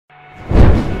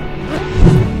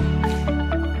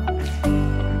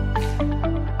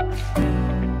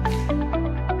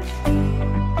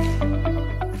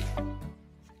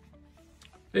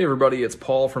Hey everybody, it's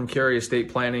Paul from Cary Estate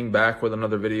Planning back with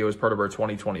another video as part of our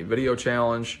 2020 video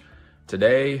challenge.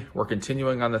 Today, we're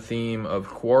continuing on the theme of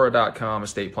Quora.com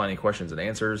estate planning questions and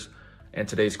answers. And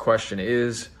today's question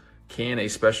is, can a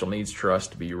special needs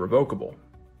trust be revocable?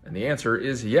 And the answer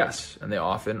is yes, and they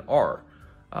often are.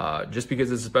 Just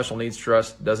because it's a special needs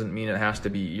trust doesn't mean it has to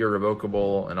be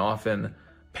irrevocable, and often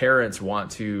parents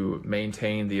want to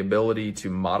maintain the ability to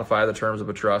modify the terms of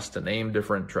a trust, to name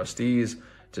different trustees,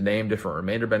 to name different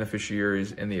remainder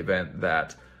beneficiaries in the event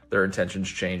that their intentions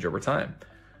change over time.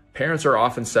 Parents are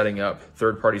often setting up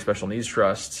third-party special needs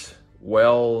trusts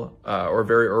or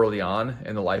very early on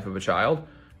in the life of a child,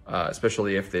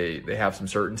 especially if they have some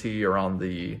certainty around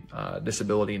the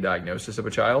disability and diagnosis of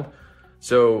a child.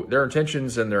 So their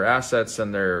intentions and their assets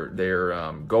and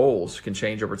their goals can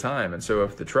change over time. And so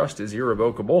if the trust is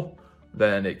irrevocable,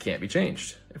 then it can't be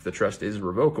changed. If the trust is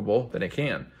revocable, then it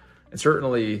can. And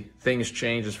certainly things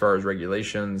change as far as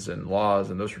regulations and laws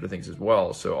and those sort of things as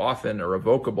well. So often a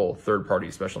revocable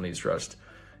third-party special needs trust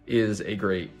is a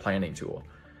great planning tool.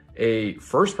 A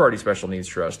first-party special needs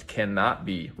trust cannot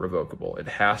be revocable. It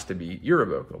has to be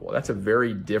irrevocable. That's a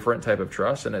very different type of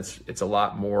trust, and it's a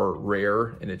lot more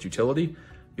rare in its utility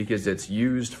because it's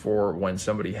used for when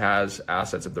somebody has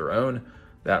assets of their own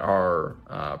that are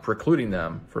precluding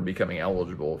them from becoming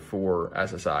eligible for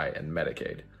SSI and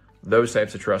Medicaid. Those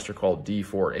types of trusts are called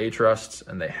D4A trusts,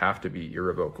 and they have to be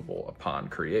irrevocable upon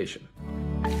creation.